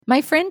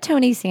My friend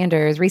Tony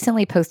Sanders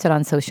recently posted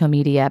on social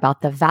media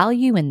about the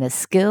value in the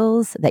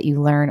skills that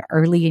you learn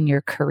early in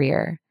your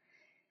career.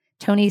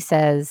 Tony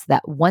says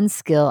that one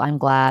skill I'm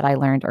glad I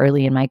learned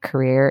early in my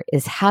career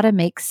is how to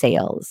make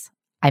sales.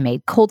 I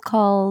made cold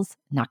calls,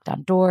 knocked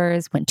on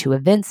doors, went to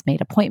events,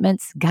 made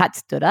appointments, got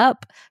stood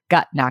up,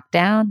 got knocked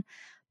down,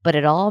 but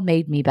it all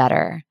made me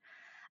better.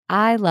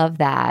 I love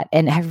that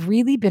and have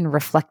really been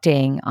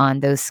reflecting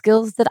on those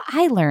skills that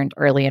I learned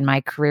early in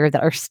my career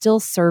that are still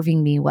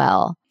serving me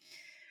well.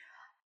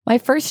 My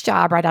first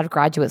job right out of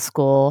graduate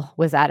school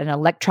was at an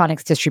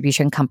electronics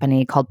distribution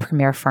company called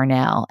Premier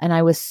Farnell. And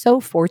I was so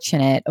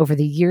fortunate over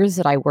the years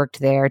that I worked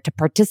there to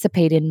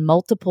participate in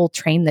multiple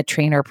train the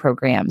trainer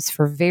programs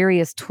for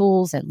various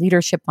tools and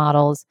leadership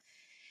models.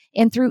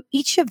 And through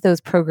each of those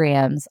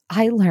programs,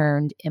 I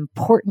learned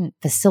important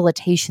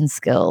facilitation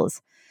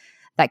skills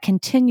that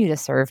continue to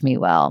serve me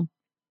well.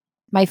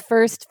 My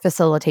first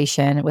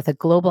facilitation with a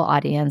global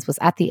audience was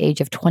at the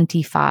age of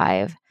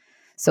 25.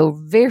 So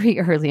very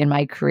early in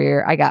my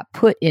career, I got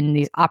put in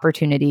these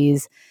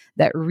opportunities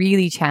that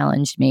really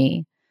challenged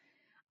me.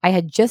 I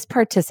had just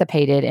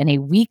participated in a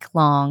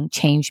week-long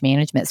change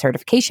management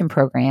certification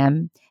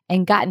program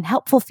and gotten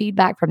helpful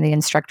feedback from the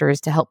instructors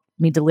to help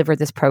me deliver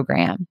this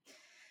program.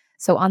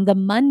 So on the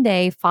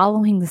Monday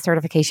following the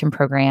certification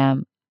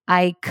program,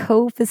 I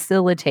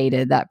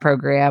co-facilitated that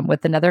program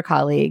with another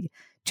colleague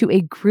to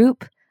a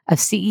group of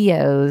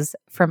CEOs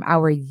from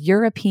our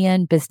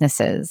European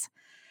businesses.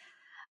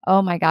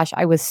 Oh my gosh,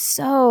 I was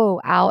so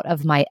out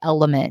of my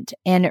element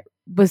and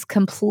was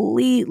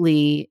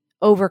completely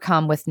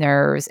overcome with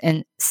nerves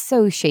and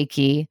so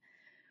shaky.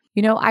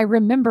 I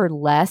remember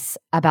less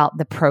about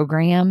the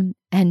program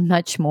and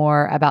much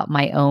more about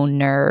my own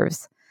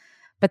nerves.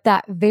 But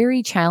that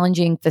very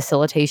challenging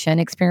facilitation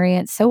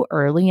experience so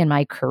early in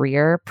my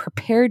career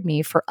prepared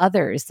me for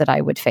others that I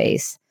would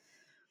face.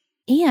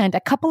 And a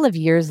couple of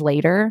years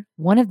later,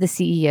 one of the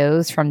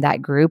CEOs from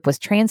that group was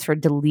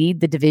transferred to lead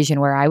the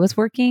division where I was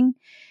working.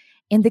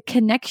 And the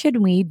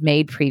connection we'd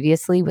made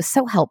previously was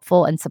so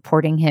helpful in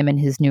supporting him in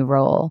his new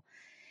role.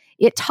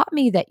 It taught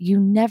me that you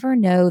never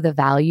know the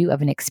value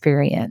of an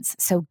experience.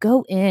 So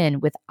go in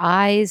with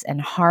eyes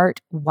and heart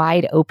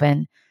wide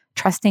open,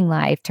 trusting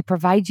life to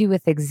provide you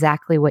with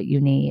exactly what you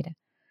need.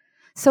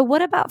 So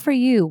what about for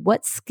you?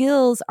 What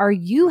skills are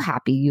you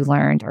happy you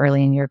learned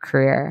early in your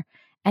career?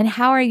 And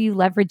how are you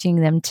leveraging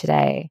them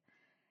today?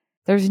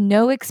 There's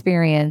no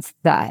experience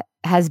that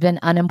has been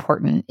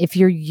unimportant if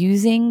you're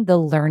using the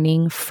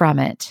learning from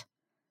it.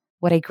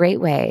 What a great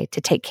way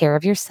to take care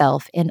of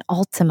yourself and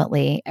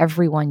ultimately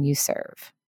everyone you serve.